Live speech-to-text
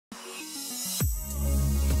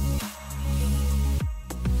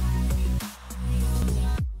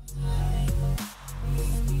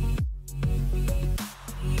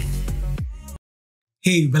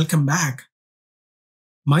Hey, welcome back.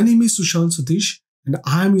 My name is Sushant Satish, and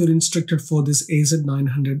I am your instructor for this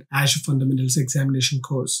AZ-900 Azure Fundamentals examination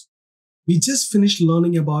course. We just finished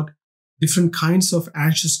learning about different kinds of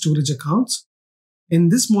Azure storage accounts. In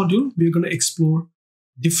this module, we're going to explore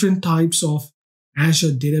different types of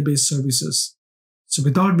Azure database services. So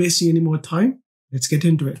without wasting any more time, let's get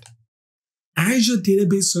into it. Azure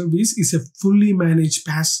Database Service is a fully managed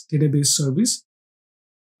PaaS database service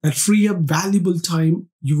that free up valuable time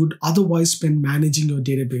you would otherwise spend managing your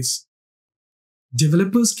database.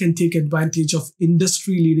 Developers can take advantage of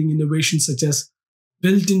industry-leading innovations such as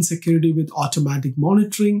built-in security with automatic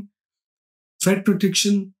monitoring, threat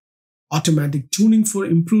protection, automatic tuning for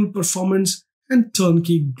improved performance, and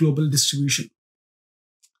turnkey global distribution.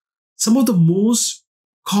 Some of the most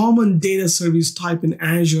common data service type in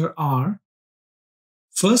Azure are: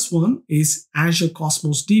 first one is Azure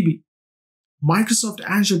Cosmos DB. Microsoft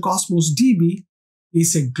Azure Cosmos DB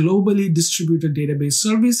is a globally distributed database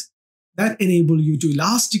service that enables you to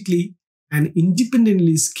elastically and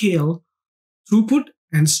independently scale throughput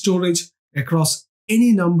and storage across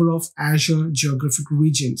any number of Azure geographic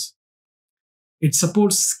regions. It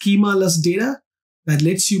supports schema-less data that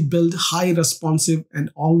lets you build high responsive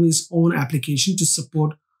and always-on applications to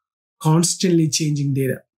support constantly changing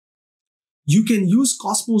data. You can use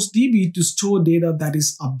Cosmos DB to store data that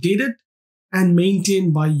is updated and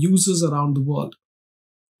maintained by users around the world.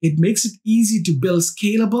 It makes it easy to build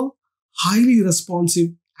scalable, highly responsive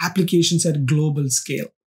applications at global scale.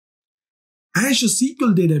 Azure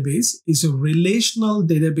SQL Database is a relational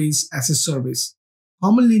database as a service,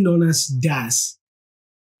 commonly known as DAS.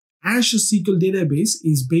 Azure SQL Database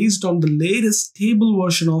is based on the latest stable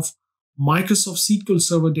version of Microsoft SQL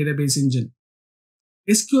Server database engine.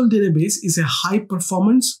 SQL Database is a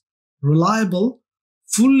high-performance, reliable,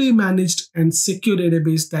 fully managed and secure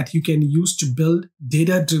database that you can use to build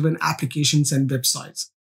data-driven applications and websites.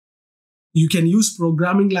 You can use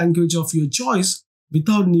programming language of your choice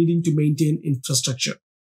without needing to maintain infrastructure.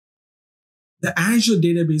 The Azure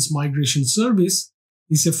Database Migration Service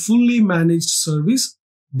is a fully managed service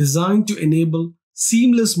designed to enable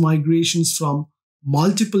seamless migrations from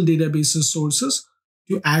multiple database sources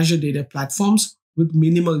to Azure data platforms with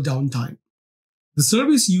minimal downtime. The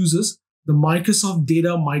service uses the Microsoft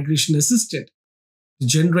Data Migration Assistant to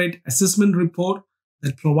generate assessment reports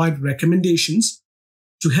that provide recommendations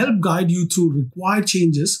to help guide you through required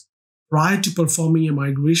changes prior to performing a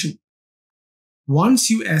migration.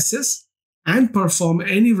 Once you assess and perform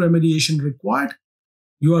any remediation required,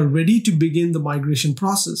 you are ready to begin the migration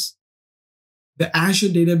process. The Azure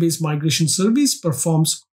Database Migration Service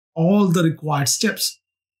performs all the required steps.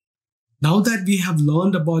 Now that we have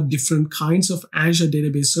learned about different kinds of Azure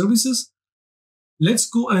database services, let's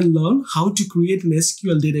go and learn how to create an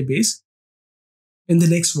SQL database in the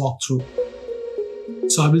next walkthrough.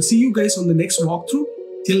 So I will see you guys on the next walkthrough.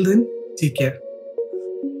 Till then, take care.